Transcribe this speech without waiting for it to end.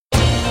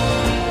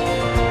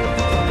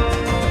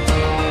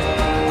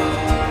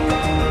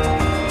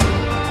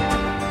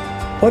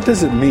What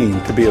does it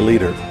mean to be a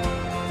leader?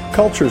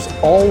 Cultures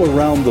all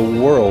around the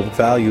world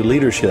value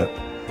leadership,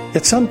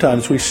 yet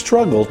sometimes we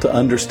struggle to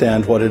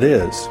understand what it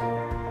is.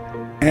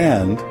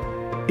 And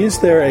is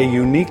there a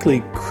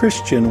uniquely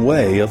Christian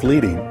way of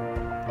leading?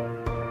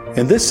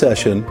 In this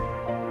session,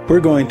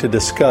 we're going to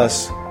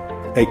discuss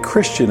a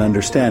Christian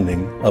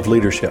understanding of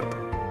leadership.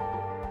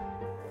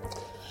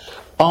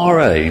 Our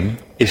aim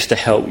is to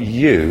help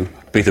you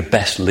be the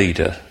best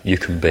leader you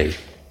can be.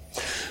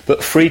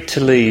 But Freed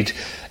to Lead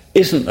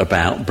isn't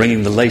about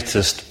bringing the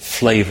latest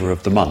flavour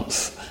of the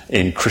month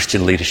in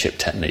Christian leadership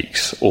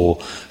techniques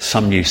or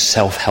some new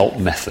self-help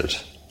method.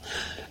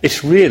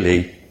 It's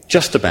really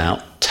just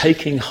about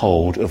taking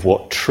hold of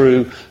what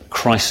true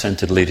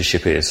Christ-centred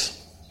leadership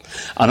is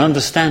and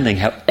understanding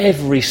how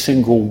every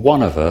single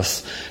one of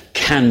us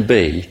can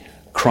be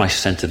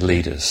Christ-centred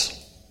leaders.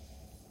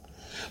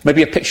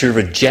 Maybe a picture of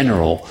a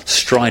general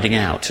striding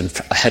out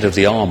ahead of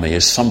the army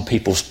is some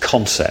people's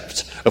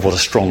concept of what a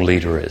strong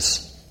leader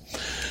is.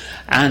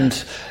 And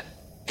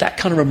that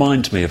kind of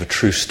reminds me of a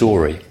true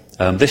story.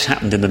 This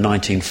happened in the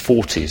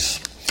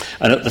 1940s.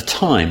 And at the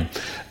time,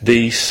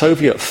 the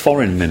Soviet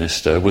foreign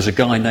minister was a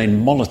guy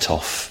named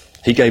Molotov.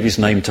 He gave his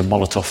name to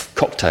Molotov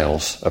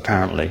cocktails,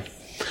 apparently.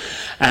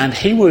 And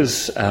he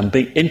was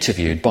being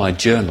interviewed by a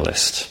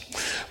journalist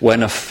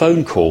when a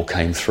phone call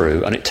came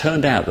through, and it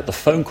turned out that the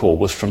phone call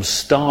was from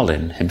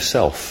Stalin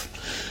himself.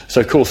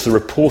 So, of course, the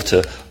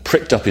reporter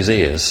pricked up his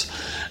ears,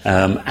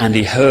 and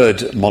he heard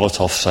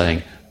Molotov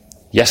saying,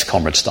 "Yes,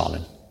 Comrade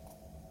Stalin.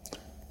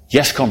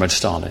 Yes, Comrade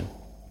Stalin.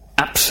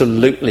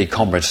 Absolutely,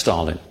 Comrade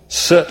Stalin.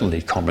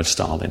 Certainly, Comrade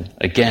Stalin."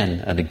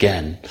 Again and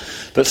again.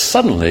 But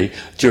suddenly,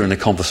 during the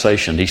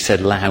conversation, he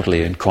said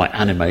loudly and quite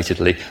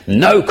animatedly,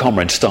 "No,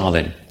 Comrade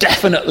Stalin.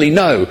 Definitely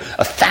no.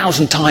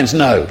 1,000 times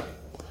no."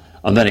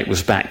 And then it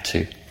was back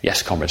to,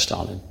 "Yes, Comrade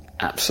Stalin.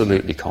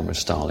 Absolutely, Comrade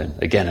Stalin."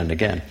 Again and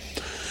again.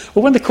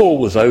 Well, when the call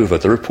was over,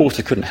 the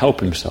reporter couldn't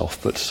help himself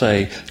but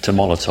say to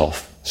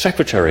Molotov,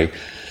 "Secretary,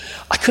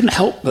 I couldn't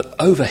help but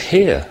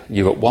overhear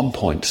you at one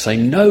point say,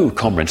 'No,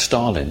 Comrade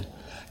Stalin.'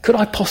 Could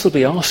I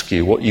possibly ask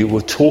you what you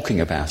were talking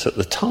about at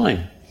the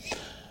time?"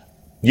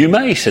 "You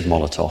may," said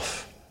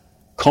Molotov.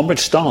 "Comrade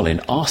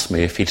Stalin asked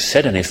me if he'd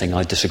said anything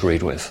I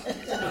disagreed with."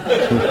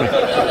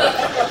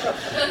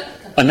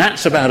 And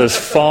that's about as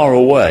far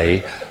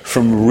away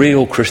from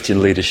real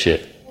Christian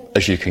leadership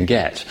as you can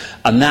get.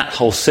 And that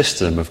whole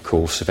system, of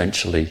course,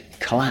 eventually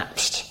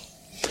collapsed.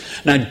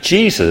 Now,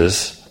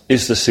 Jesus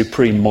is the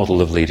supreme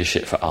model of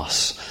leadership for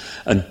us.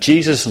 And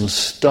Jesus and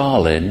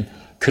Stalin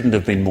couldn't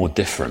have been more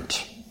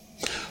different.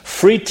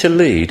 Freed to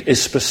Lead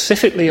is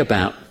specifically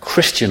about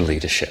Christian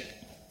leadership.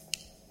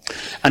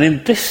 And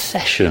in this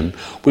session,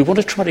 we want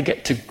to try to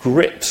get to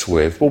grips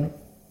with, well,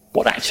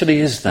 what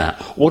actually is that?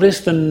 What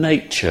is the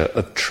nature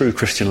of true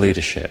Christian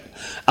leadership?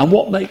 And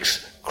what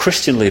makes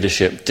Christian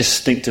leadership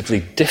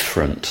distinctively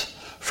different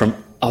from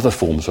other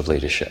forms of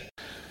leadership?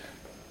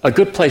 A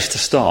good place to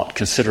start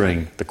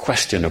considering the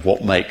question of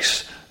what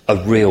makes a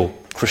real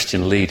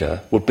Christian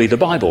leader would be the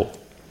Bible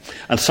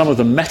and some of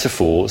the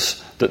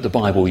metaphors that the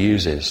Bible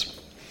uses.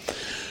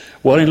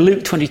 Well, in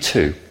Luke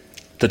 22,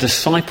 the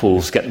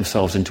disciples get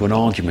themselves into an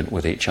argument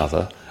with each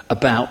other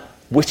about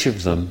which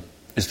of them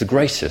is the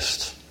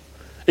greatest.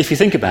 If you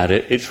think about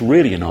it, it's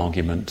really an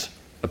argument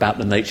about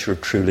the nature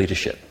of true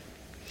leadership.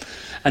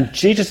 And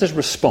Jesus'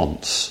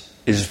 response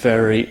is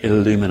very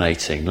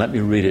illuminating. Let me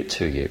read it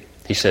to you.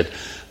 He said,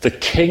 "The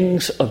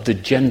kings of the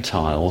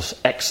Gentiles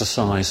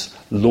exercise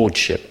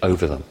lordship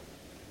over them,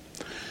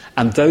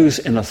 and those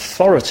in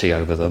authority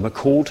over them are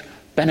called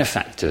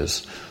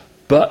benefactors,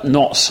 but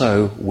not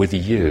so with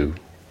you.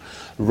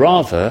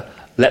 Rather,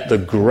 let the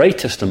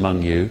greatest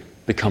among you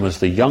become as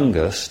the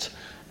youngest,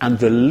 and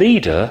the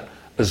leader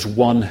as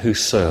one who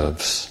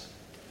serves.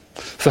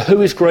 For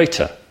who is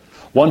greater,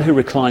 one who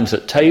reclines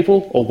at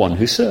table or one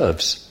who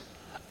serves?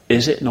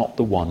 Is it not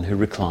the one who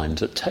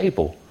reclines at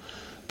table?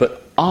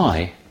 But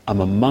I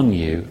am among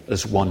you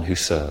as one who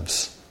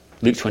serves."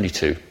 Luke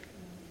 22.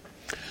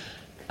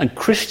 And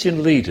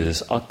Christian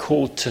leaders are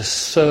called to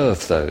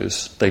serve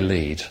those they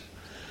lead.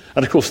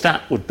 And of course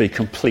that would be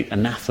complete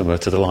anathema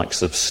to the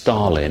likes of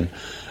Stalin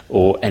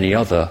or any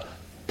other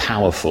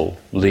powerful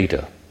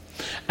leader.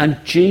 And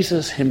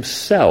Jesus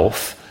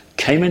himself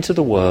came into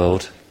the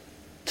world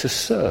to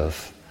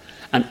serve.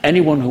 And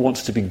anyone who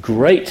wants to be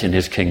great in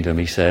his kingdom,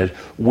 he said,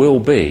 will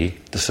be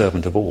the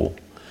servant of all.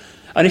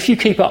 And if you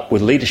keep up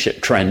with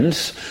leadership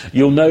trends,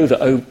 you'll know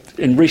that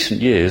in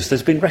recent years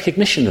there's been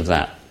recognition of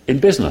that in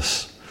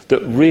business.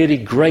 That really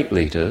great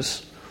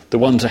leaders, the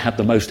ones that have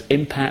the most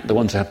impact, the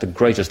ones that have the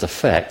greatest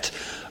effect,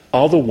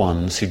 are the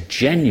ones who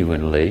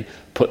genuinely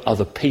put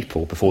other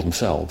people before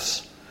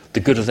themselves. The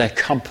good of their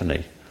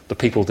company, the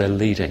people they're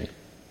leading.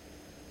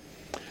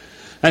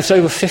 And it's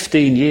over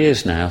 15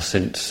 years now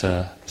since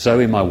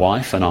Zoe, my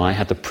wife, and I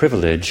had the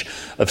privilege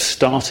of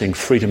starting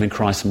Freedom in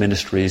Christ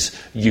Ministries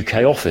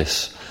UK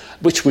office,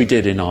 which we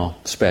did in our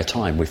spare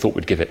time. We thought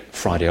we'd give it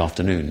Friday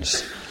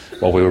afternoons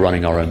while we were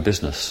running our own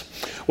business.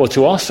 Well,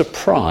 to our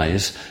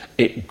surprise,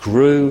 it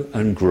grew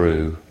and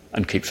grew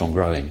and keeps on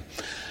growing.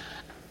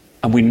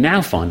 And we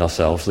now find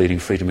ourselves leading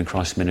Freedom in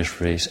Christ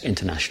Ministries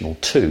International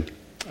too.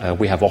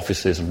 We have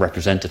offices and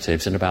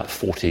representatives in about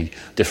 40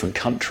 different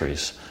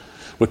countries.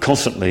 We're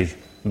constantly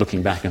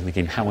looking back and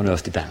thinking, how on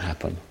earth did that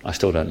happen? I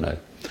still don't know.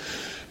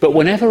 But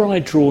whenever I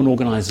draw an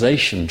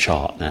organisation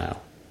chart now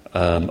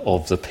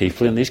of the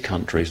people in these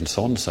countries and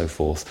so on and so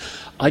forth,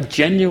 I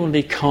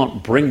genuinely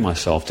can't bring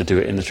myself to do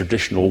it in the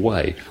traditional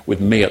way,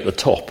 with me at the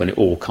top and it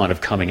all kind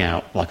of coming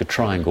out like a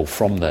triangle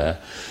from there.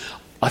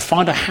 I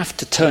find I have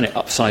to turn it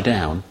upside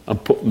down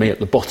and put me at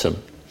the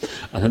bottom.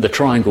 And then the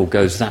triangle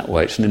goes that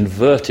way. It's an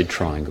inverted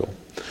triangle.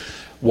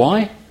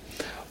 Why?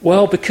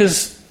 Well,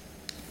 because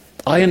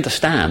I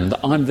understand that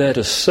I'm there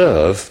to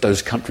serve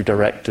those country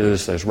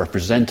directors, those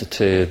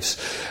representatives,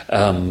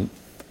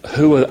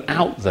 who are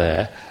out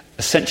there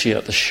essentially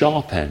at the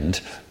sharp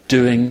end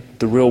doing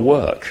the real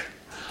work.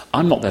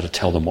 I'm not there to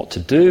tell them what to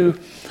do.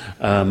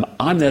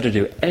 I'm there to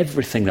do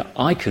everything that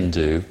I can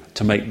do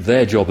to make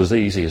their job as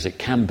easy as it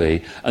can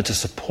be and to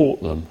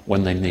support them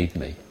when they need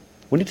me.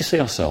 We need to see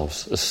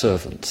ourselves as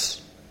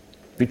servants.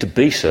 We need to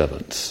be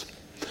servants.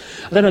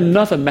 And then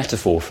another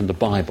metaphor from the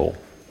Bible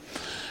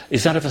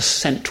is that of a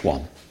sent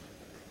one.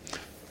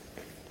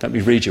 Let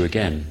me read you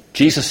again.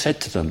 Jesus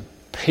said to them,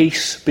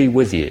 "Peace be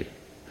with you.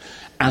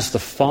 As the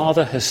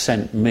Father has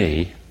sent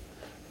me,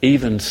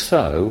 even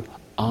so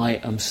I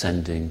am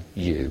sending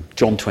you."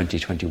 John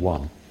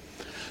 20:21.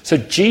 So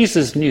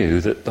Jesus knew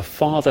that the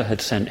Father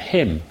had sent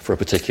him for a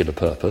particular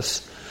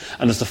purpose,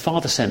 and as the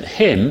Father sent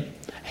him,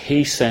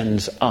 he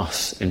sends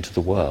us into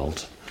the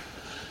world.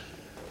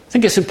 I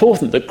think it's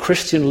important that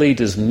Christian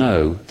leaders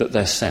know that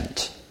they're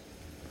sent.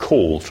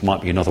 Called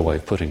might be another way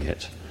of putting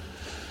it.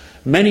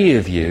 Many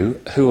of you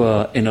who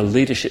are in a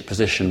leadership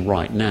position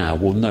right now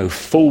will know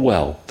full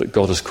well that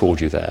God has called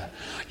you there.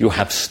 You'll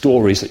have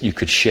stories that you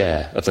could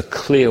share of the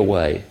clear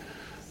way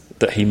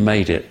that he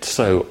made it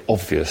so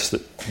obvious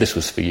that this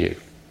was for you.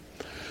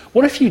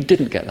 What if you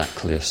didn't get that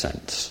clear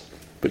sense,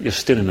 but you're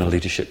still in a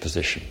leadership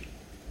position?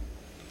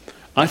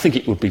 I think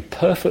it would be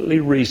perfectly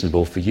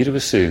reasonable for you to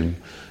assume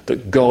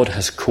that God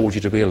has called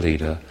you to be a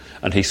leader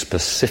and he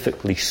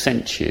specifically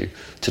sent you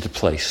to the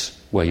place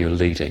where you're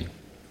leading.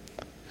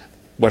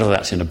 Whether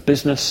that's in a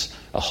business,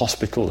 a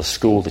hospital, a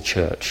school, the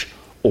church,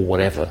 or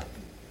whatever.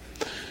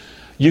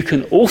 You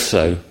can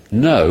also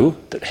know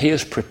that he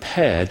has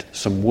prepared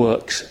some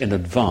works in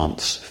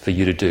advance for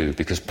you to do,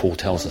 because Paul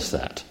tells us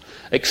that.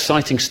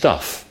 Exciting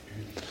stuff.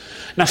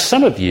 Now,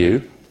 some of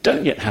you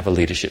don't yet have a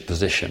leadership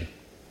position,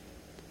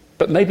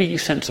 but maybe you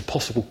sense a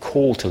possible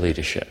call to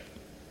leadership.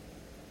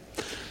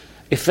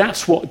 If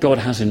that's what God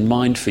has in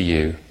mind for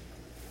you,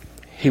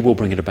 he will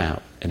bring it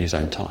about in his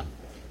own time.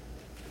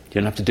 You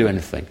don't have to do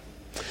anything.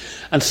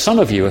 And some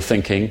of you are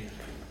thinking,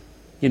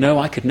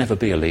 I could never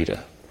be a leader.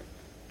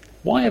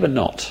 Why ever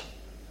not?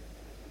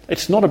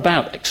 It's not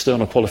about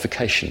external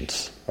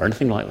qualifications or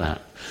anything like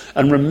that.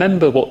 And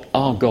remember what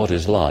our God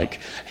is like.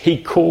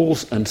 He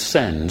calls and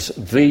sends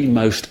the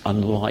most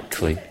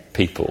unlikely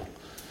people.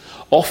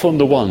 Often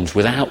the ones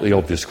without the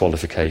obvious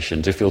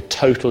qualifications who feel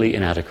totally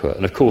inadequate.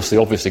 And of course the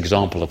obvious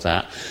example of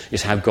that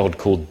is how God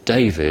called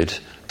David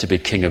to be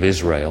king of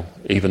Israel,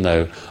 even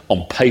though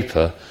on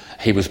paper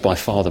he was by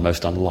far the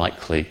most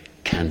unlikely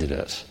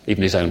candidate.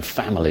 Even his own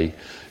family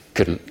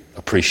couldn't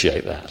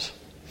appreciate that.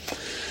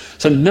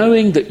 So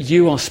knowing that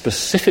you are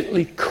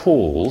specifically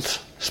called,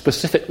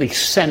 specifically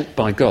sent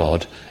by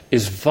God,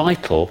 is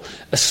vital,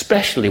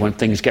 especially when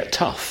things get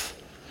tough.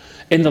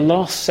 In the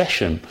last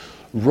session,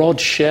 Rod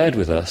shared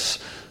with us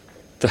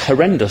the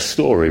horrendous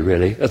story,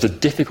 really, of the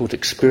difficult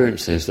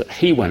experiences that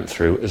he went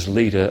through as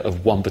leader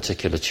of one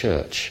particular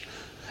church.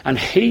 And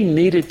he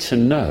needed to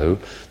know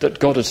that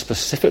God had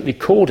specifically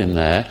called him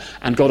there,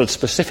 and God had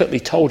specifically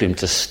told him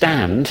to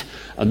stand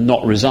and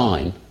not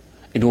resign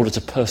in order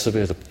to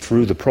persevere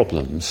through the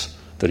problems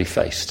that he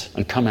faced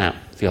and come out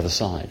the other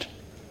side.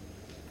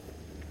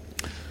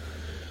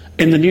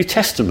 In the New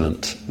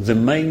Testament, the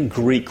main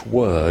Greek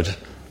word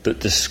that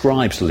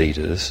describes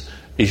leaders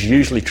is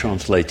usually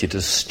translated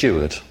as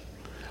steward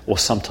or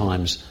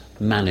sometimes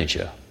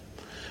manager.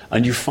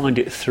 And you find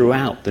it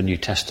throughout the New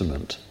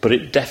Testament, but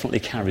it definitely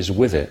carries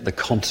with it the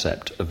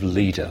concept of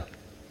leader.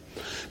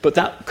 But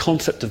that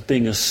concept of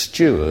being a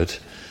steward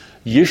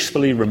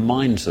usefully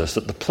reminds us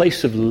that the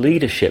place of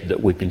leadership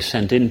that we've been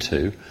sent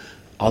into,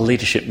 our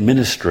leadership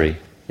ministry,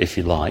 if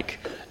you like,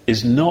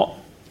 is not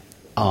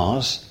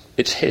ours,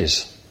 it's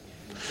his.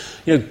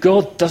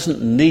 God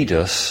doesn't need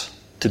us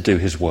to do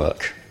his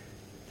work.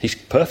 He's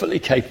perfectly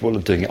capable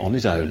of doing it on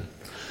his own.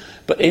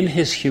 But in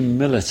his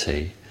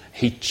humility,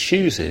 he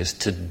chooses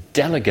to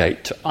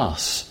delegate to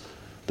us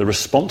the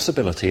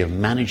responsibility of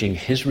managing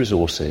his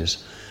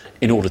resources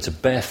in order to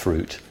bear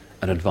fruit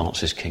and advance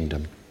his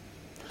kingdom.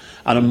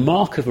 And a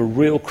mark of a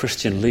real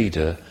Christian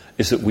leader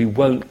is that we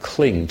won't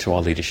cling to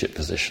our leadership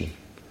position.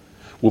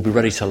 We'll be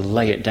ready to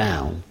lay it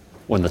down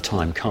when the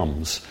time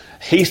comes.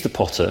 He's the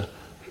potter,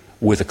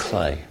 we're the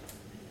clay.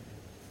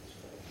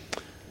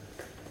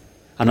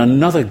 And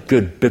another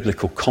good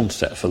biblical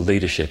concept for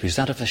leadership is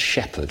that of a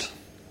shepherd.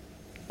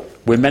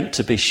 We're meant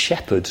to be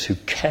shepherds who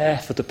care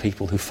for the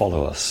people who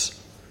follow us.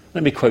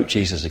 Let me quote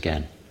Jesus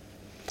again.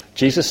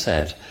 Jesus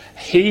said,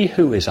 "He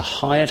who is a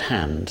hired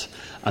hand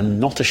and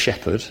not a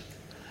shepherd,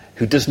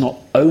 who does not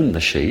own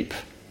the sheep,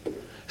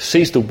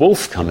 sees the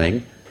wolf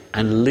coming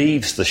and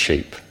leaves the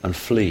sheep and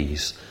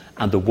flees,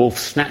 and the wolf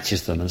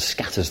snatches them and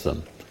scatters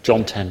them."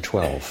 John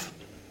 10:12.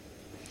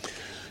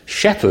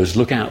 Shepherds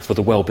look out for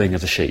the well-being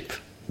of the sheep,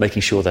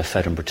 making sure they're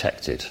fed and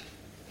protected.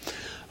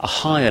 A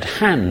hired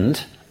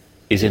hand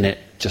is in it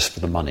just for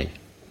the money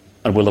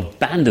and will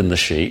abandon the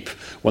sheep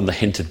when the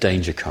hint of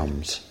danger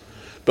comes.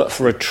 But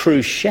for a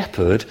true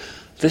shepherd,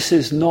 this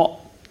is not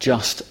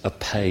just a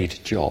paid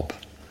job.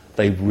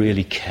 They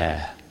really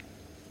care.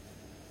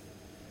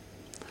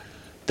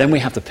 Then we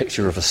have the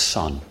picture of a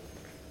son.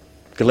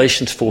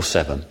 Galatians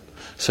 4:7.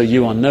 So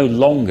you are no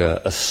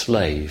longer a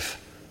slave,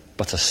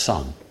 but a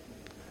son.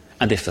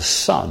 And if a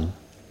son,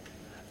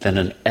 then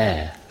an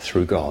heir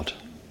through God.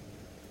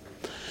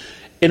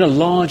 In a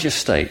large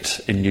estate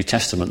in New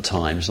Testament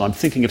times, and I'm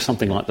thinking of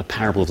something like the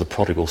parable of the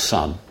prodigal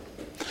son,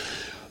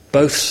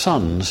 both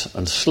sons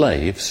and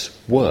slaves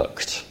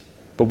worked.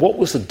 But what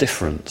was the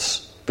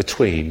difference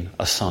between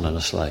a son and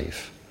a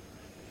slave?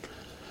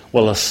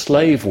 Well, a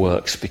slave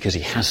works because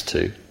he has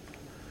to,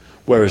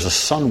 whereas a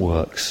son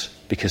works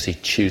because he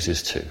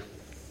chooses to.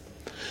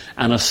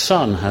 And a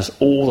son has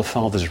all the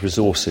father's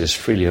resources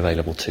freely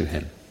available to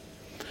him.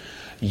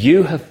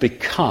 You have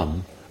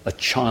become a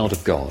child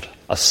of God,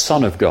 a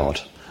son of God,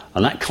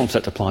 and that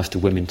concept applies to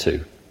women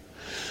too.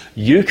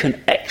 You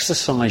can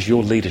exercise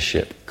your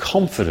leadership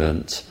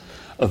confident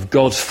of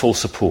God's full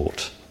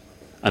support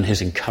and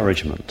his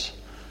encouragement.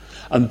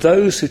 And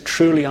those who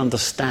truly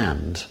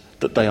understand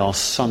that they are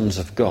sons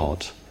of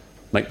God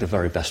make the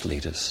very best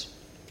leaders.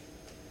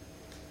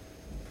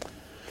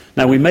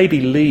 Now, we may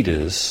be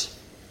leaders,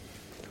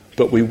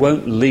 but we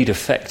won't lead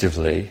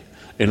effectively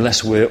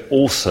unless we're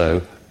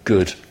also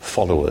good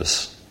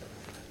followers.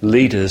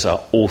 Leaders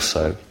are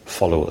also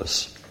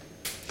followers.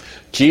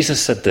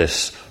 Jesus said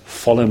this,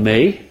 "Follow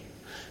me,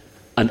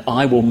 and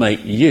I will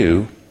make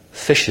you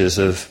fishers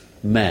of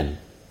men."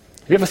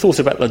 Have you ever thought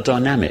about the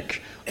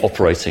dynamic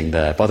operating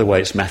there? By the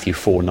way, it's Matthew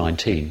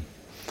 4:19.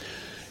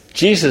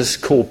 Jesus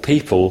called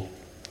people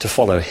to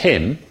follow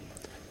him,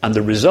 and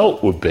the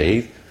result would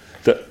be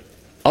that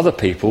other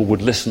people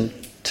would listen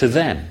to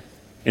them.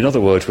 In other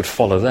words, would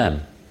follow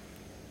them.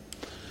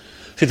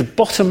 See, the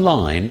bottom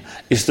line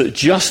is that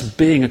just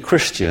being a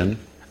Christian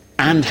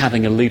and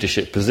having a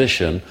leadership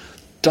position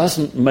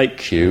doesn't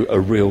make you a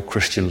real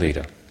Christian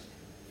leader.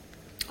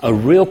 A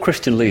real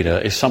Christian leader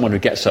is someone who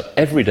gets up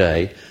every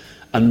day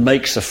and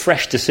makes a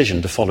fresh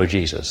decision to follow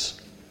Jesus.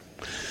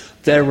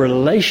 Their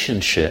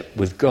relationship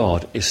with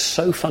God is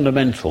so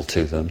fundamental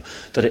to them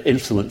that it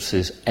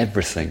influences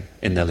everything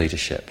in their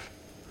leadership.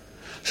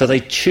 So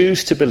they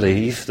choose to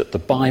believe that the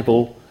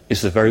Bible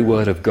is the very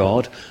word of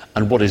God,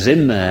 and what is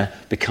in there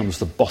becomes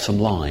the bottom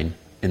line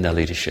in their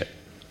leadership.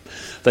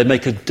 They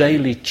make a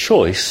daily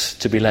choice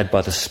to be led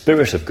by the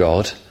Spirit of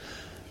God,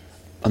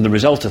 and the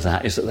result of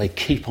that is that they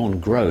keep on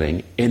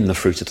growing in the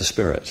fruit of the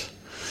Spirit.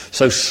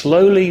 So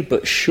slowly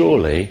but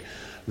surely,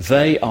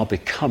 they are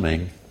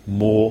becoming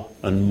more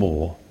and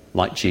more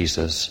like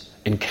Jesus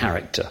in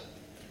character.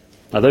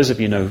 Now, those of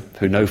you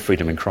who know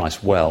Freedom in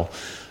Christ well,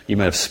 you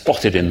may have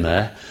spotted in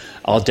there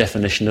our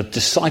definition of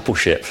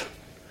discipleship.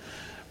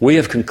 We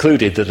have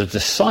concluded that a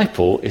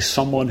disciple is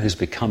someone who's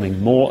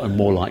becoming more and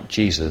more like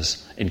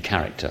Jesus in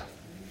character.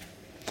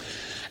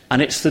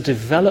 And it's the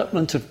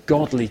development of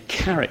godly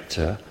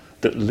character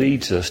that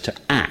leads us to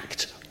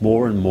act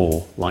more and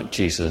more like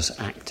Jesus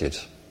acted.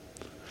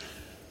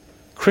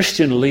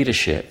 Christian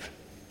leadership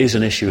is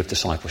an issue of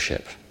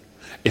discipleship.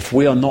 If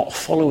we are not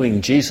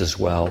following Jesus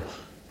well,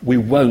 we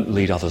won't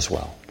lead others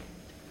well.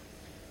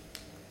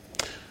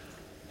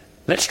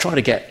 Let's try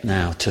to get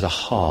now to the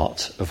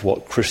heart of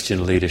what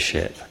Christian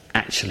leadership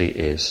actually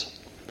is.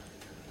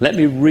 Let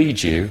me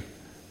read you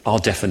our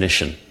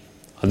definition,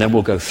 and then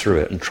we'll go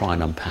through it and try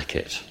and unpack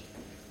it.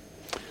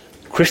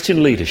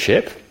 Christian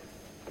leadership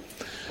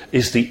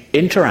is the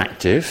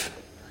interactive,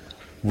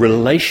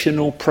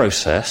 relational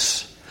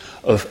process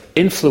of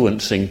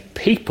influencing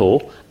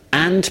people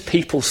and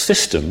people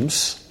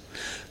systems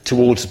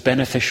towards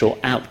beneficial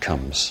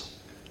outcomes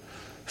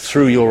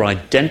through your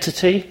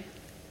identity,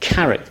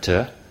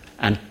 character,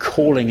 and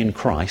calling in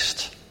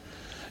Christ,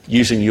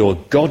 using your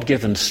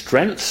God-given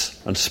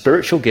strengths and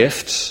spiritual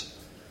gifts,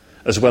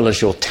 as well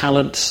as your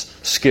talents,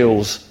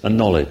 skills, and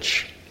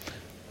knowledge.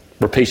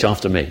 Repeat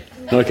after me.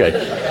 Okay.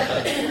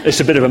 It's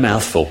a bit of a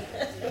mouthful.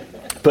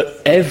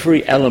 But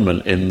every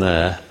element in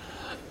there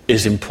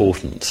is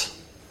important.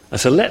 And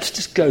so let's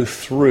just go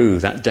through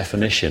that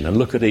definition and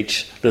look at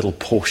each little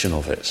portion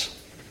of it.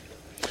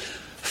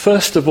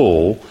 First of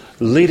all,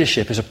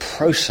 leadership is a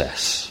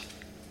process.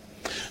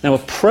 Now, a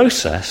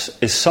process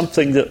is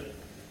something that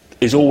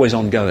is always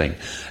ongoing.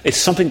 It's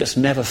something that's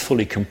never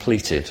fully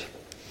completed.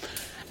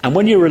 And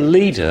when you're a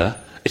leader,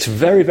 it's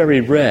very,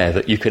 very rare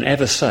that you can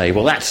ever say,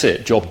 well, that's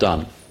it, job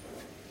done.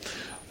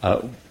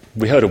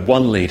 We heard of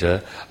one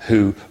leader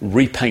who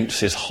repaints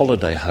his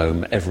holiday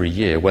home every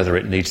year, whether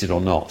it needs it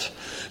or not,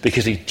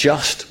 because he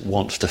just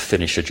wants to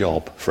finish a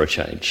job for a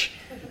change.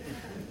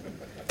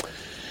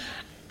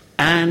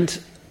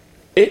 And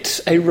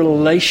it's a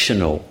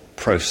relational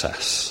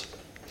process.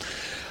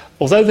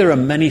 Although there are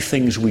many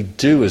things we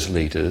do as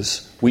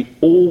leaders, we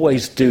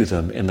always do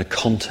them in the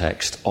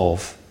context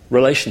of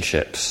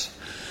relationships.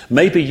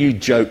 Maybe you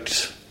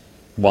joked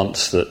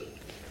once that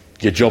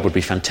your job would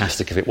be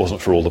fantastic if it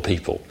wasn't for all the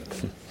people.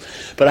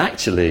 But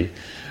actually,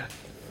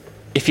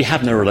 if you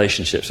have no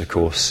relationships, of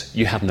course,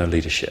 you have no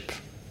leadership.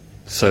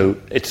 So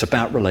it's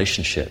about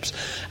relationships.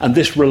 And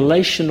this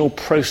relational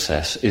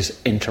process is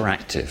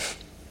interactive.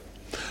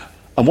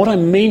 And what I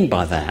mean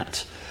by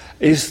that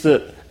is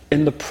that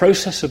in the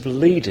process of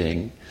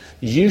leading,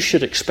 you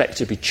should expect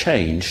to be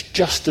changed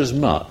just as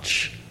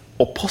much,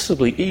 or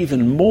possibly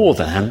even more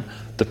than,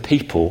 the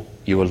people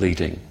you are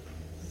leading.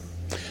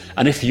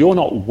 And if you're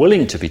not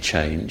willing to be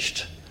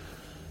changed,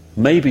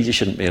 maybe you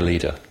shouldn't be a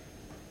leader.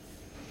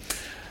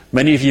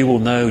 Many of you will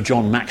know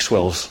John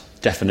Maxwell's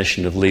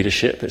definition of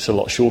leadership. It's a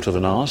lot shorter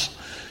than ours.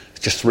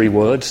 It's just 3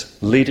 words.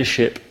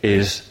 Leadership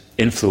is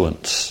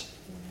influence.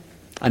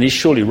 And he's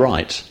surely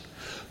right.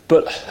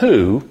 But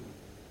who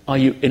are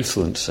you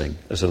influencing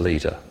as a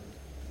leader?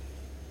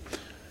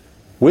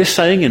 We're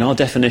saying in our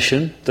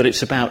definition that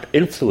it's about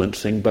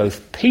influencing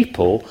both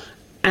people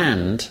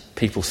and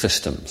people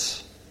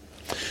systems.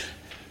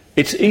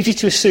 It's easy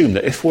to assume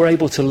that if we're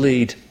able to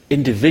lead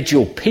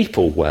individual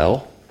people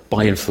well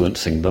by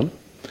influencing them,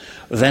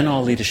 then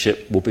our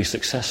leadership will be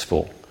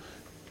successful.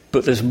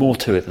 But there's more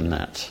to it than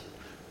that.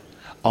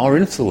 Our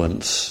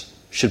influence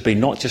should be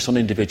not just on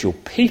individual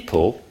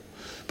people,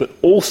 but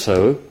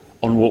also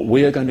on what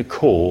we are going to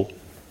call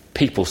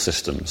people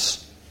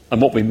systems.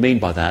 And what we mean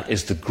by that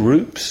is the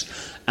groups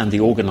and the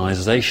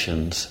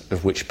organisations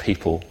of which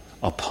people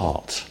are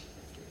part.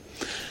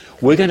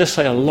 We're going to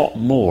say a lot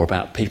more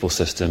about people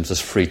systems as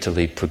Free to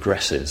Lead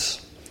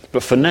progresses.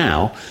 But for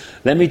now,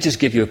 let me just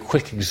give you a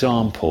quick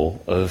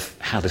example of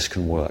how this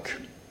can work.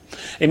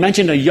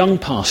 Imagine a young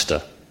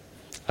pastor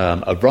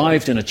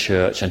arrived in a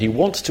church and he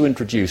wants to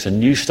introduce a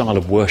new style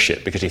of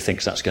worship because he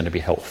thinks that's going to be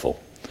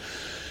helpful.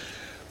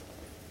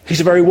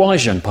 He's a very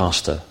wise young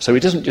pastor, so he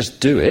doesn't just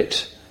do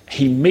it.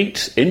 He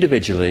meets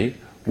individually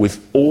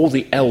with all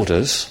the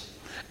elders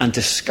and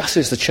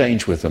discusses the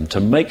change with them to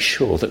make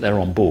sure that they're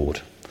on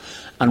board.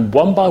 And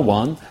one by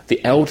one,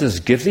 the elders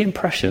give the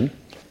impression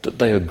that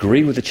they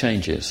agree with the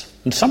changes.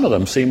 And some of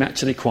them seem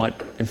actually quite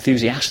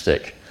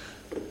enthusiastic.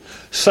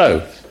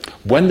 So,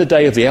 when the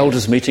day of the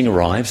elders' meeting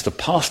arrives, the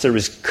pastor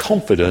is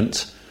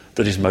confident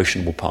that his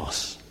motion will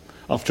pass.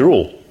 After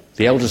all,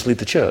 the elders lead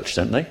the church,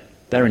 don't they?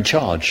 They're in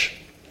charge.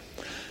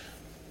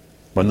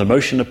 When the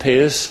motion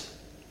appears,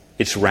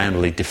 it's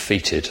roundly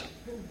defeated.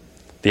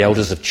 The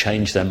elders have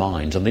changed their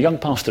minds, and the young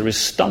pastor is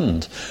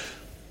stunned.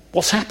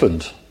 What's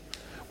happened?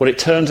 Well, it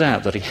turns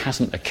out that he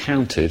hasn't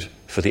accounted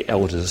for the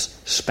elders'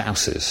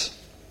 spouses,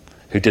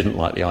 who didn't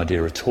like the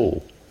idea at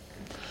all.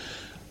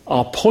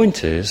 Our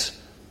point is,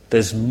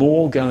 there's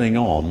more going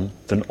on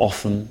than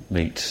often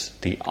meets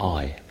the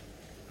eye.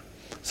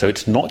 So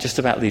it's not just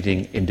about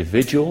leading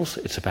individuals,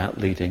 it's about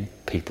leading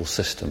people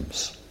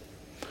systems.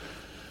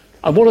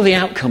 And what are the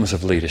outcomes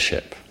of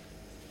leadership?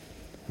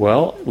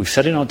 Well, we've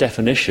said in our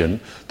definition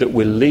that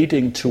we're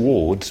leading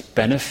towards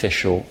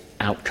beneficial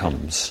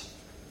outcomes.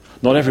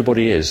 Not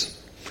everybody is.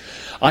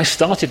 I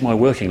started my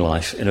working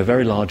life in a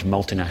very large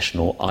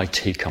multinational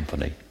IT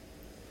company,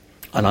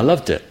 and I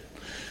loved it.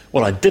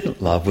 What I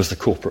didn't love was the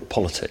corporate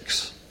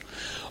politics.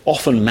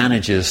 Often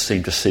managers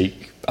seemed to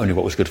seek only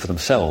what was good for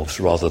themselves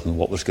rather than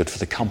what was good for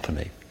the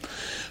company.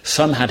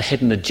 Some had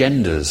hidden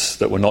agendas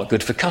that were not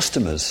good for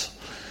customers.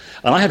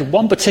 And I had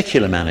one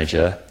particular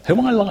manager whom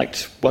I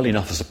liked well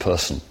enough as a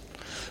person.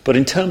 But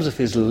in terms of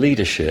his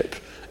leadership,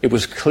 it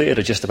was clear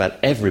to just about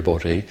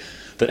everybody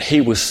that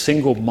he was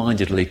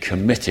single-mindedly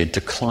committed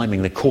to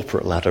climbing the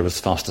corporate ladder as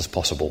fast as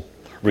possible,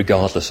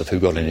 regardless of who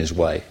got in his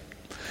way.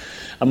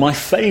 And my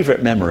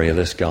favourite memory of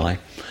this guy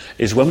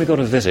is when we got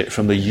a visit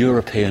from the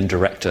European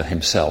director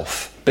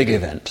himself. Big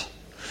event.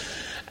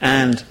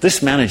 And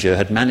this manager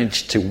had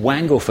managed to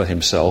wangle for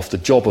himself the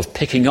job of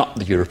picking up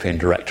the European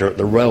director at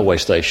the railway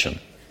station,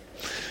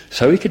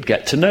 so he could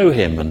get to know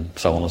him and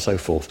so on and so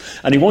forth.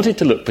 And he wanted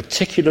to look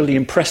particularly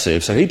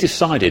impressive, so he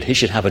decided he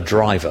should have a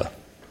driver.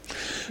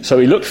 So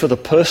he looked for the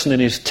person in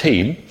his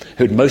team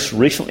who'd most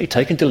recently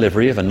taken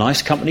delivery of a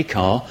nice company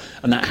car,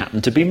 and that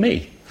happened to be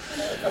me.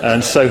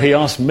 And so he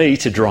asked me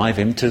to drive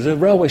him to the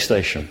railway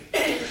station.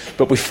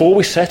 But before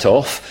we set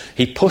off,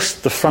 he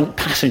pushed the front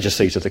passenger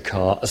seat of the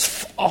car as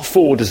far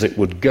forward as it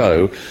would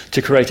go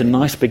to create a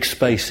nice big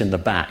space in the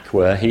back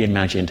where he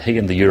imagined he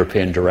and the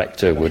European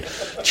director would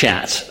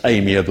chat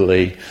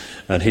amiably,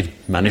 and he'd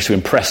managed to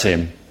impress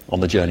him on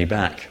the journey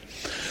back.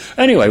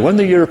 Anyway, when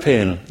the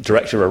European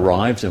director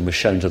arrived and was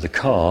shown to the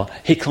car,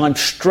 he climbed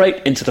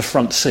straight into the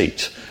front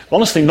seat.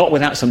 Honestly, not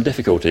without some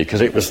difficulty,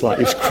 because it was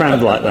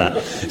crammed like that.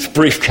 His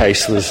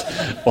briefcase was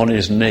on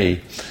his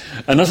knee.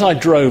 And as I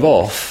drove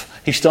off,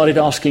 he started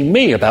asking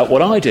me about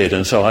what I did,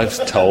 and so I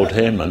told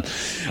him.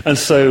 And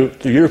so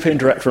the European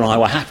director and I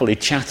were happily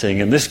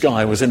chatting, and this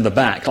guy was in the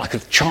back like a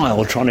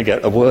child trying to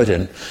get a word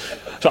in.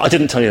 So I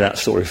didn't tell you that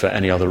story for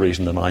any other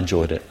reason than I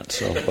enjoyed it.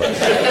 That's all.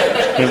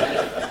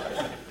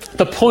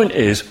 The point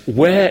is,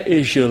 where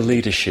is your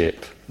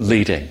leadership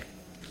leading?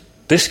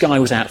 This guy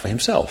was out for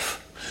himself.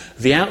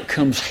 The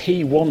outcomes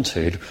he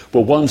wanted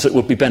were ones that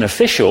would be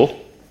beneficial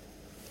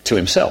to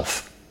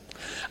himself.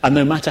 And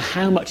no matter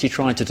how much he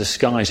tried to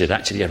disguise it,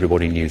 actually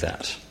everybody knew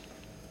that.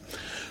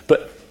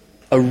 But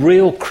a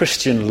real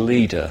Christian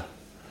leader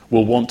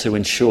will want to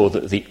ensure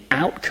that the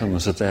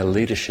outcomes of their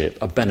leadership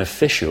are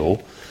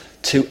beneficial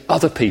to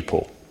other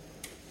people.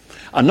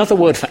 Another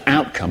word for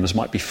outcomes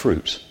might be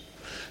fruit.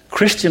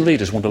 Christian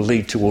leaders want to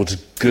lead towards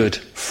good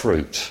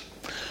fruit.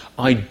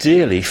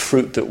 Ideally,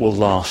 fruit that will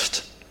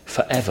last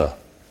forever.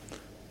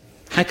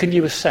 How can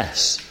you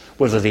assess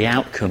whether the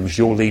outcomes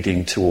you're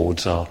leading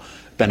towards are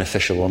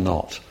beneficial or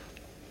not?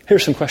 Here are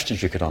some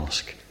questions you could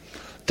ask.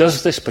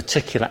 Does this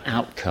particular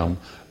outcome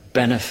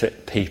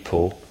benefit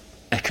people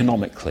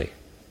economically?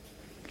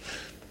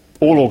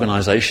 All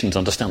organisations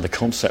understand the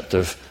concept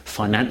of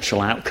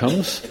financial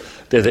outcomes.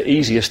 They're the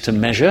easiest to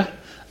measure.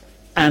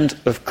 And,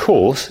 of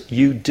course,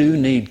 you do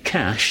need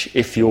cash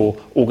if your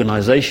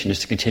organisation is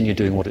to continue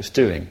doing what it's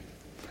doing.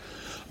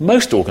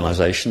 Most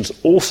organisations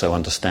also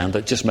understand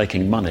that just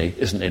making money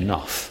isn't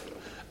enough.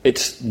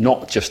 It's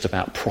not just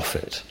about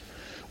profit.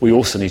 We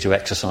also need to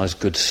exercise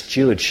good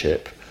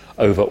stewardship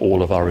over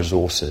all of our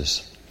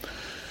resources.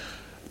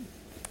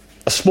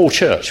 A small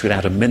church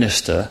without a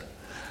minister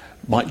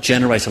might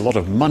generate a lot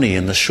of money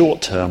in the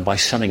short term by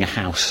selling a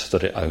house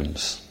that it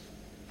owns.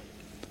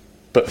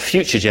 But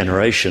future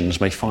generations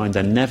may find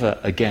they're never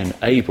again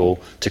able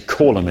to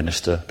call a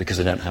minister because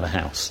they don't have a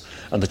house,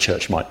 and the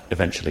church might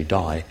eventually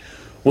die.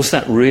 Was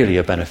that really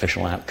a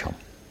beneficial outcome?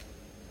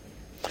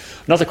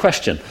 Another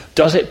question,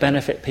 does it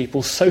benefit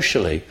people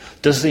socially?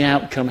 Does the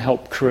outcome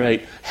help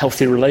create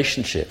healthy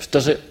relationships?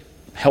 Does it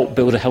help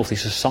build a healthy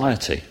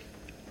society?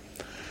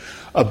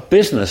 A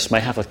business may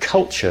have a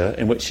culture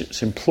in which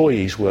its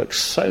employees work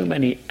so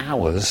many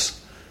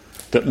hours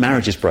that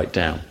marriages break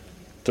down,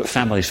 that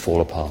families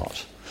fall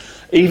apart.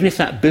 Even if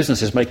that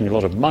business is making a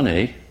lot of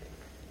money,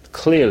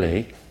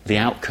 clearly the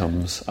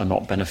outcomes are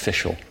not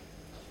beneficial.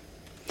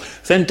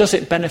 Then does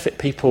it benefit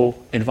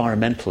people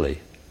environmentally?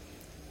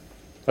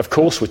 Of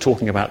course, we're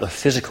talking about the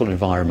physical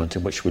environment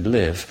in which we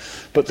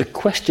live, but the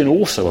question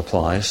also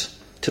applies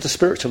to the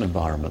spiritual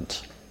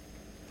environment.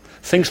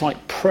 Things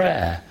like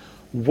prayer,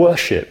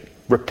 worship,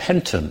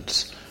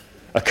 repentance,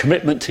 a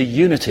commitment to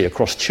unity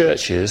across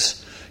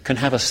churches can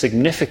have a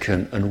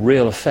significant and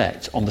real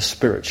effect on the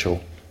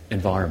spiritual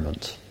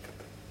environment.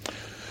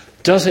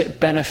 Does it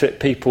benefit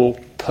people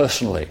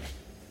personally?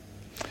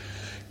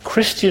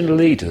 Christian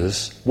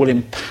leaders will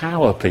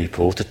empower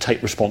people to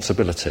take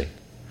responsibility,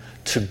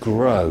 to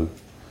grow,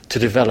 to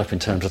develop in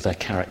terms of their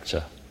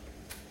character.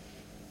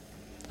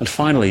 And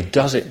finally,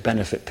 does it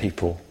benefit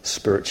people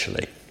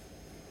spiritually?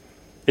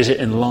 Is it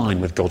in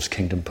line with God's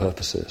kingdom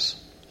purposes?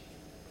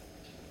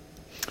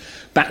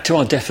 Back to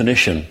our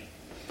definition.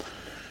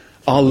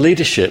 Our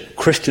leadership,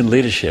 Christian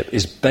leadership,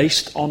 is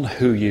based on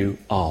who you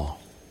are.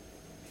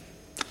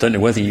 Don't know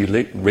whether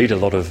you read a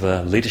lot of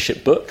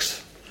leadership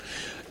books.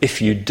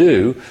 If you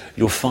do,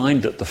 you'll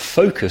find that the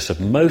focus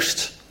of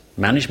most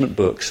management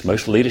books,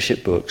 most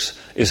leadership books,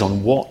 is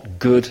on what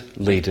good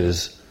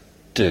leaders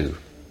do.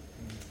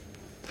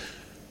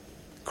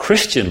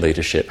 Christian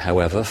leadership,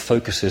 however,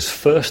 focuses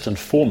first and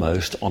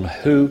foremost on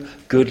who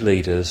good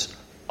leaders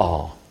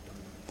are.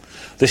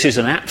 This is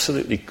an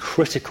absolutely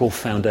critical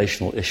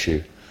foundational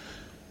issue,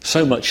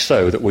 so much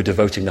so that we're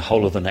devoting the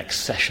whole of the next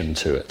session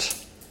to it.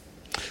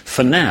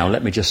 For now,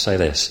 let me just say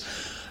this.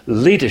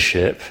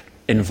 Leadership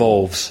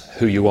involves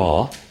who you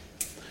are.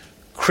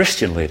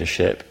 Christian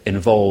leadership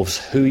involves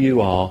who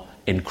you are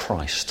in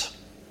Christ.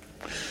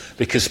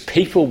 Because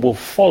people will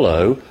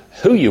follow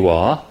who you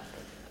are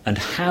and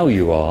how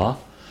you are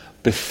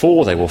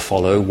before they will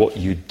follow what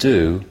you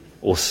do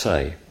or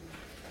say.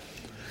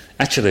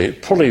 Actually,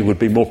 it probably would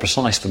be more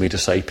precise for me to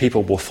say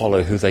people will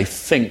follow who they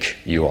think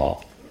you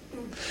are.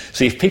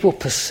 See, if people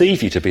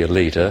perceive you to be a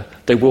leader,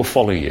 they will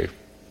follow you.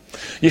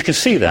 You can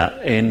see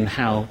that in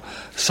how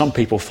some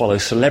people follow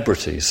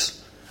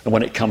celebrities. And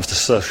when it comes to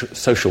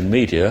social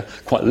media,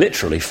 quite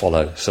literally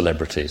follow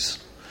celebrities.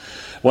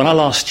 When I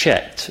last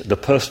checked, the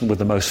person with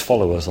the most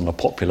followers on a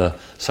popular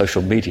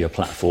social media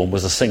platform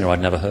was a singer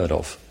I'd never heard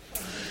of.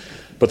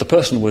 But the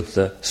person with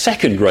the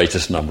second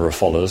greatest number of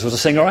followers was a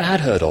singer I had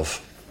heard of.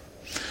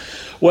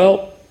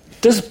 Well,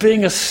 does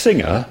being a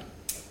singer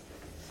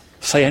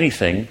say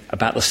anything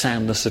about the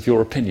soundness of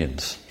your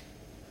opinions?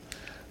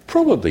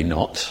 Probably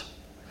not.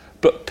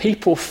 But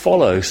people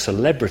follow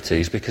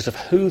celebrities because of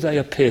who they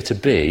appear to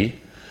be,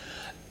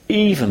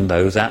 even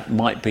though that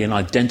might be an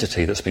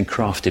identity that's been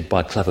crafted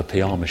by a clever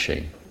PR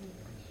machine.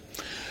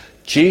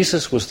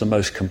 Jesus was the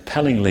most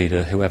compelling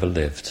leader who ever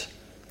lived.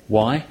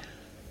 Why?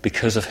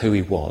 Because of who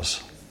he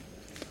was.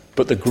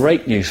 But the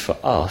great news for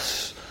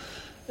us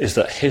is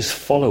that his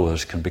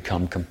followers can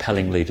become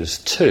compelling leaders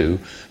too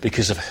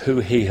because of who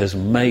he has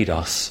made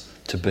us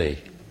to be.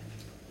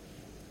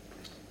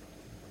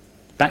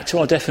 Back to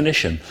our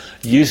definition,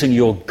 using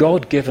your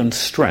God-given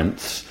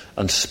strengths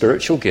and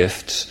spiritual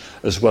gifts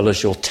as well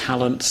as your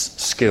talents,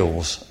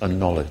 skills and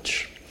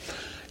knowledge.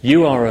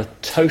 You are a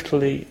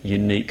totally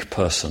unique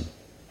person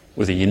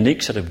with a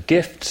unique set of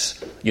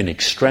gifts,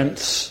 unique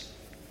strengths,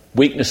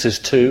 weaknesses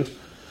too.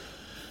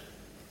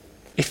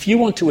 If you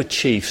want to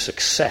achieve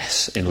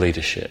success in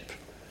leadership,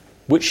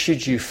 which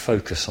should you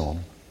focus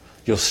on,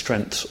 your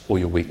strengths or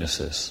your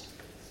weaknesses?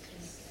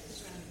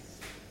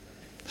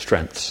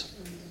 Strengths.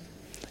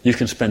 You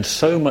can spend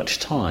so much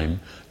time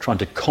trying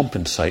to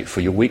compensate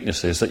for your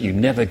weaknesses that you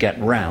never get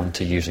round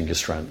to using your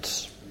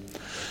strengths.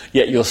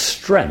 Yet your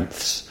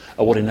strengths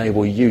are what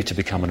enable you to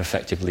become an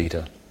effective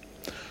leader.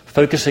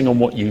 Focusing on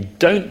what you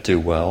don't do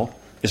well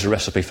is a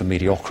recipe for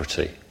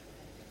mediocrity.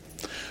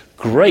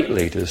 Great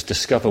leaders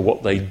discover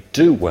what they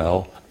do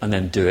well and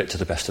then do it to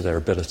the best of their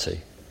ability.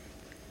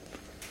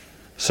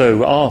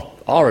 So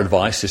our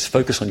advice is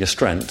focus on your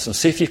strengths and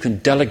see if you can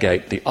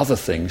delegate the other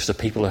things to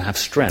people who have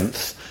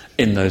strength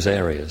in those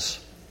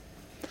areas.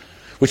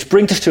 Which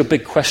brings us to a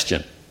big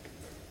question.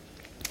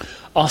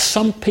 Are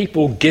some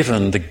people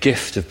given the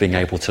gift of being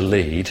able to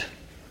lead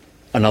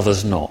and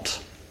others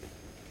not?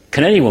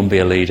 Can anyone be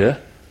a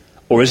leader,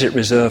 or is it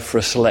reserved for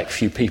a select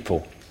few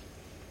people?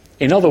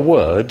 In other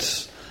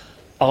words,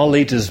 are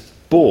leaders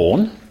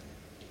born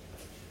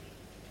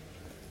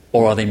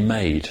or are they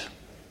made?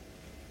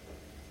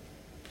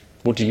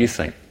 What do you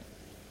think?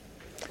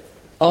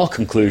 Our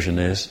conclusion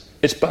is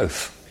it's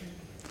both.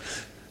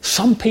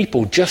 Some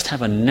people just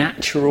have a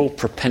natural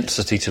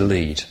propensity to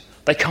lead.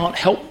 They can't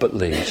help but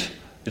lead.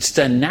 It's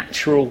their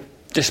natural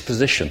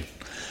disposition.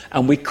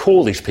 And we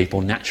call these people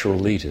natural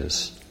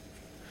leaders.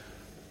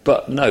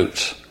 But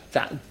note,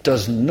 that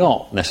does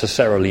not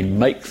necessarily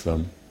make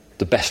them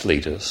the best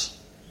leaders.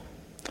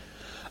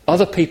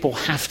 Other people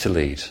have to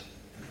lead,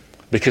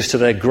 because to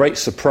their great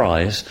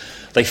surprise,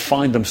 they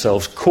find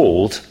themselves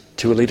called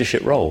to a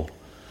leadership role.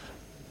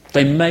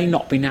 They may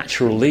not be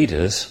natural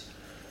leaders,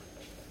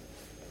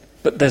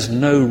 but there's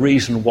no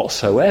reason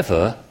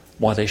whatsoever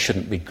why they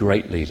shouldn't be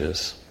great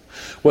leaders.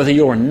 Whether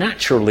you're a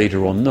natural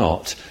leader or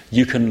not,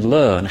 you can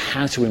learn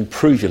how to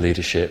improve your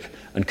leadership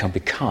and can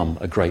become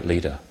a great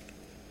leader.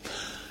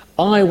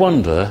 I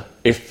wonder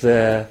if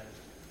there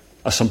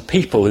are some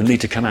people who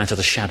need to come out of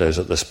the shadows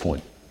at this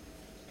point.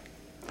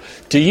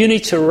 Do you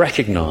need to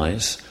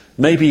recognise,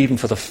 maybe even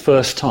for the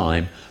first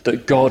time,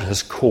 that God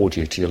has called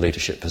you to your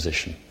leadership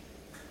position?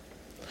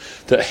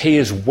 That he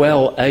is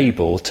well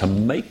able to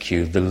make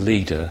you the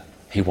leader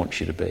he wants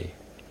you to be?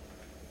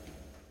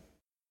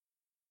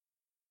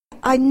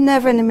 I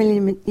never in a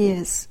million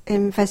years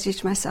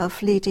envisaged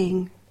myself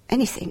leading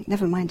anything,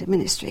 never mind a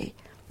ministry,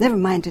 never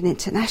mind an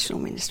international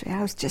ministry.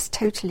 I was just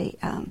totally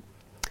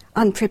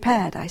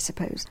unprepared, I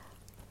suppose.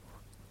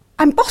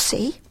 I'm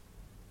bossy,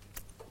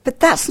 but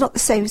that's not the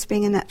same as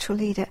being a natural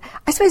leader.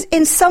 I suppose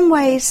in some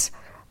ways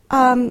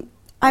I'm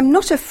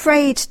not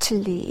afraid to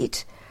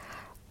lead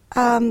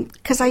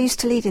because I used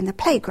to lead in the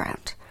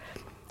playground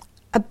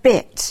a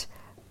bit,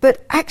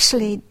 but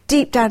actually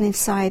deep down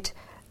inside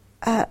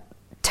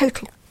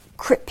total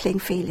crippling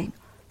feeling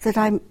that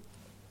I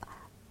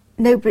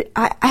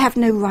have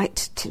no right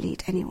to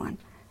lead anyone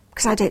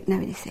because I don't know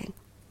anything.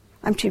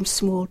 I'm too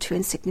small, too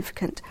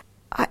insignificant.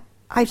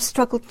 I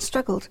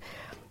struggled,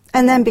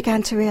 and then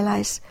began to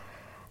realise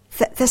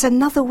that there's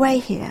another way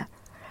here.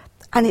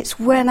 And it's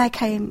when I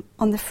came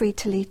on the Free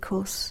to Lead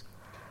course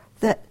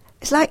that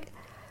it's like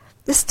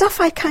the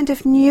stuff I kind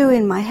of knew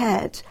in my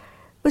head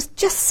was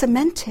just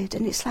cemented,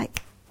 and it's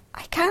like,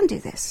 I can do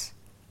this.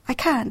 I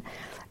can.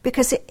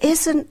 Because it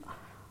isn't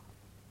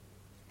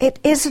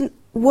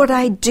what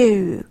I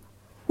do,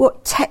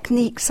 what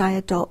techniques I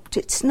adopt.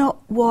 It's not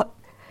what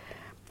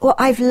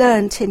I've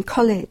learnt in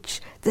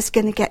college that's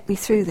going to get me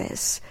through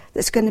this,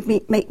 that's going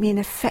to make me an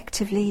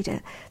effective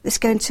leader, that's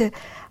going to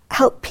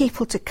help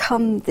people to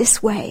come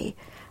this way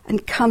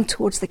and come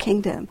towards the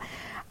kingdom.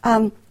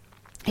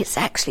 It's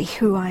actually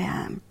who I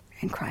am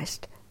in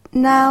Christ.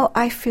 Now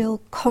I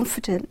feel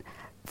confident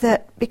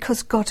that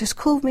because God has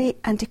called me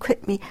and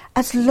equipped me,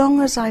 as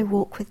long as I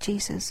walk with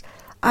Jesus,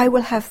 I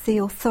will have the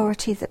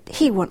authority that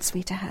he wants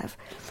me to have.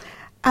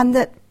 And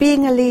that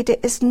being a leader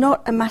is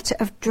not a matter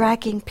of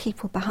dragging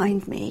people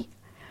behind me.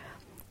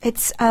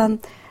 It's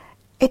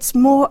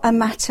more a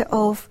matter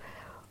of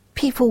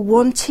people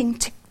wanting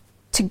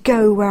to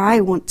go where I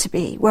want to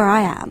be, where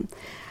I am.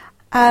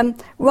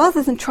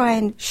 Rather than try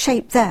and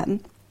shape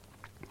them,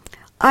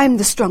 I'm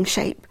the strong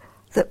shape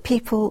that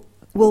people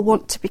will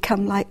want to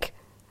become like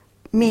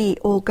me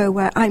or go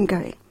where I'm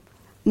going,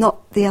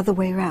 not the other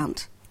way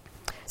around.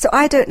 So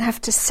I don't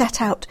have to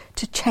set out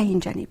to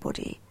change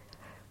anybody,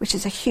 which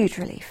is a huge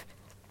relief,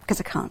 because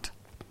I can't.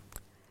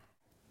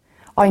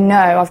 I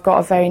know I've got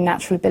a very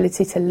natural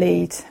ability to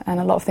lead, and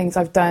a lot of things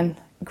I've done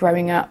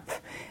growing up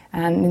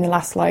and in the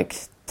last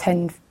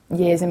 10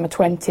 years in my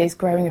 20s,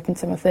 growing up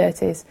into my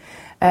 30s,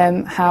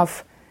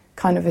 have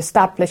kind of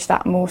established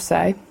that more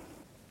so.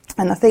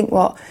 And I think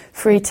what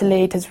Free to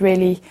Lead has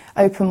really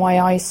opened my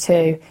eyes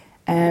to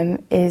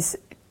is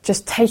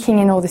just taking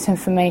in all this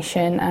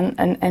information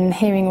and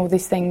hearing all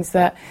these things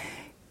that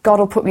God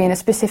will put me in a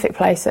specific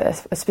place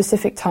at a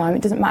specific time.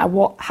 It doesn't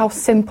matter how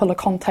simple a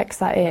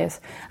context that is,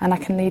 and I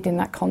can lead in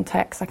that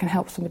context, I can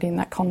help somebody in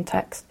that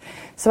context.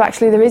 So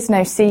actually there is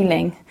no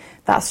ceiling.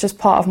 That's just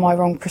part of my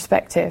wrong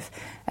perspective.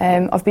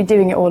 I've been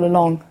doing it all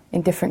along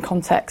in different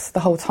contexts the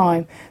whole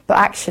time, but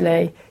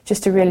actually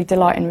just to really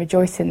delight and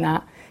rejoice in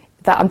that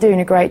I'm doing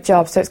a great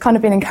job. So it's kind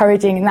of been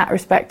encouraging in that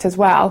respect as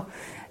well.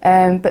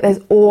 But there's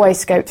always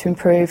scope to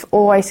improve,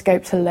 always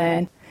scope to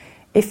learn.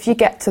 If you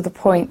get to the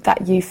point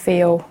that you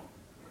feel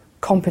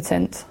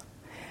competent,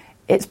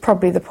 it's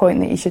probably the point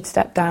that you should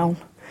step down.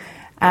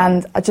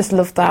 And I just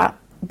love that,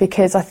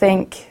 because I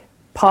think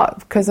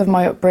because of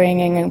my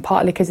upbringing and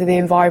partly because of the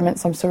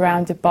environments I'm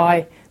surrounded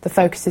by, the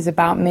focus is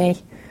about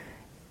me,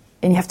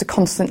 and you have to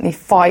constantly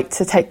fight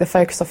to take the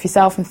focus off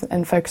yourself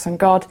and focus on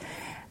God.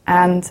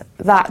 And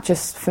that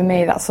just, for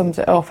me, that sums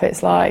it up.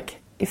 It's like,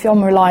 if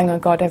I'm relying on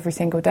God every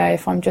single day,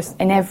 if I'm just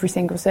in every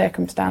single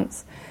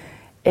circumstance,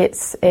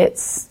 it's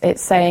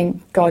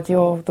saying, God,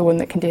 you're the one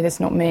that can do this,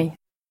 not me.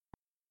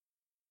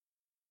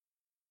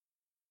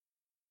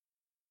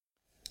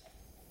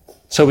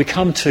 So we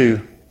come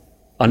to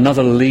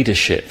another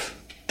leadership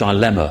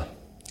dilemma,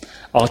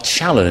 our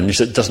challenge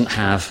that doesn't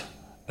have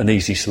an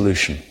easy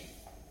solution.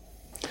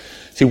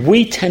 See,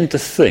 we tend to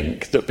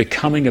think that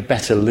becoming a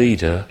better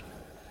leader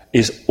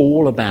is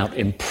all about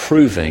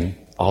improving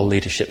our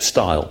leadership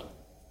style,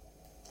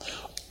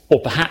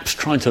 or perhaps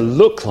trying to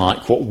look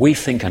like what we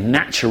think a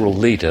natural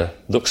leader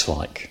looks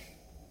like.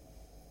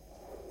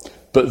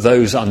 But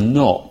those are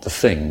not the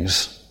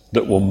things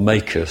that will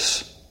make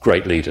us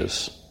great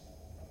leaders.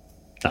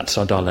 That's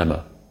our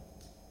dilemma.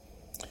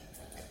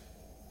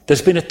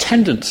 There's been a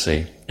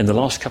tendency in the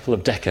last couple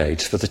of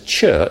decades for the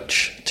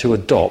church to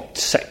adopt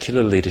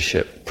secular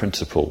leadership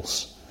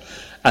principles.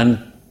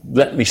 And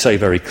let me say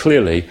very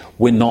clearly,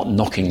 we're not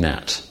knocking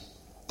that.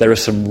 There are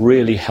some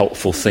really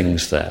helpful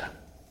things there.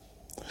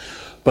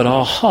 But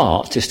our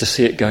heart is to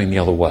see it going the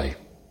other way.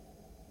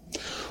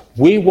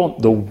 We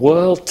want the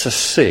world to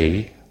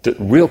see that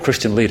real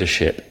Christian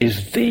leadership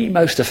is the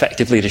most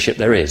effective leadership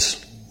there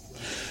is,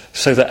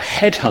 so that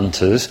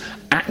headhunters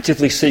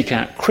actively seek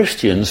out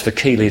Christians for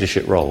key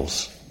leadership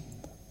roles.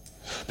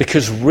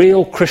 Because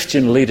real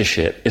Christian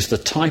leadership is the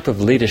type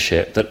of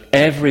leadership that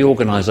every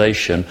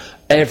organisation,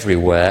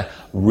 everywhere,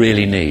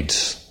 really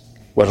needs,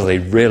 whether they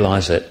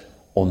realise it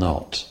or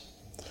not.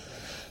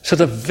 So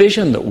the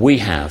vision that we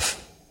have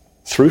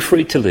through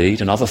Free to Lead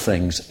and other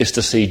things is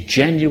to see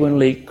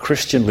genuinely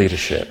Christian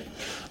leadership,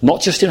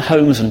 not just in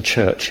homes and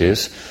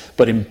churches,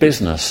 but in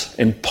business,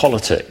 in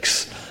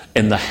politics,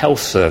 in the health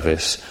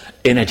service,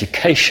 in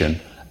education,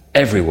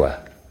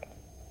 everywhere.